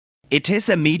It is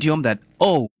a medium that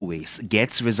always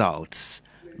gets results.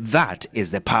 That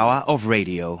is the power of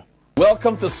radio.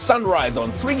 Welcome to Sunrise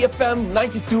on 3FM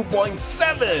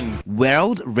 92.7.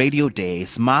 World Radio Day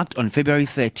is marked on February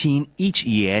 13 each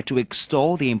year to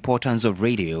extol the importance of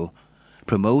radio,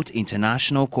 promote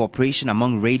international cooperation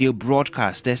among radio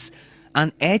broadcasters,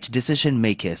 and urge decision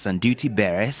makers and duty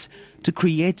bearers to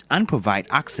create and provide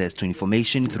access to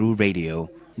information through radio.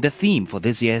 The theme for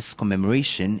this year's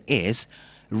commemoration is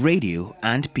Radio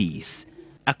and Peace.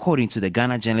 According to the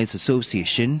Ghana Journalists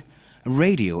Association,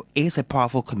 radio is a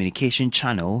powerful communication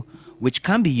channel which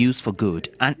can be used for good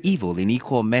and evil in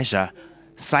equal measure,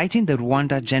 citing the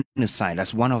Rwanda genocide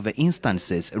as one of the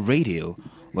instances radio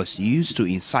was used to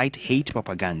incite hate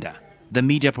propaganda. The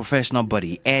media professional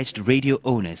body urged radio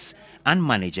owners and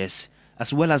managers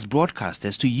as well as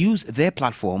broadcasters to use their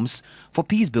platforms for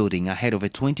peace building ahead of the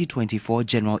 2024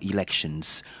 general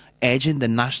elections, urging the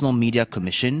National Media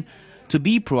Commission to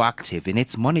be proactive in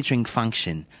its monitoring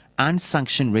function and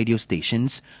sanction radio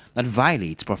stations that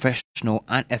violate professional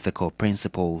and ethical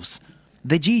principles.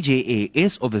 The GJA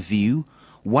is of the view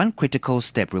one critical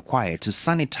step required to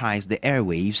sanitize the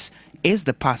airwaves is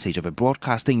the passage of a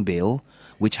broadcasting bill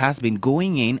which has been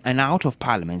going in and out of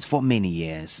Parliament for many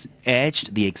years,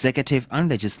 urged the executive and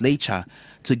legislature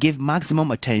to give maximum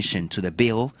attention to the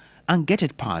bill and get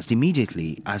it passed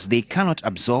immediately, as they cannot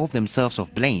absolve themselves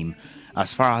of blame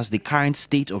as far as the current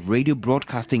state of radio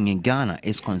broadcasting in Ghana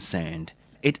is concerned.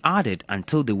 It added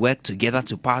until they work together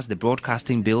to pass the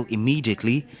broadcasting bill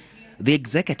immediately, the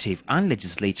executive and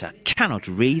legislature cannot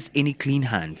raise any clean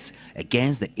hands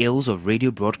against the ills of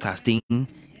radio broadcasting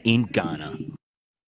in Ghana.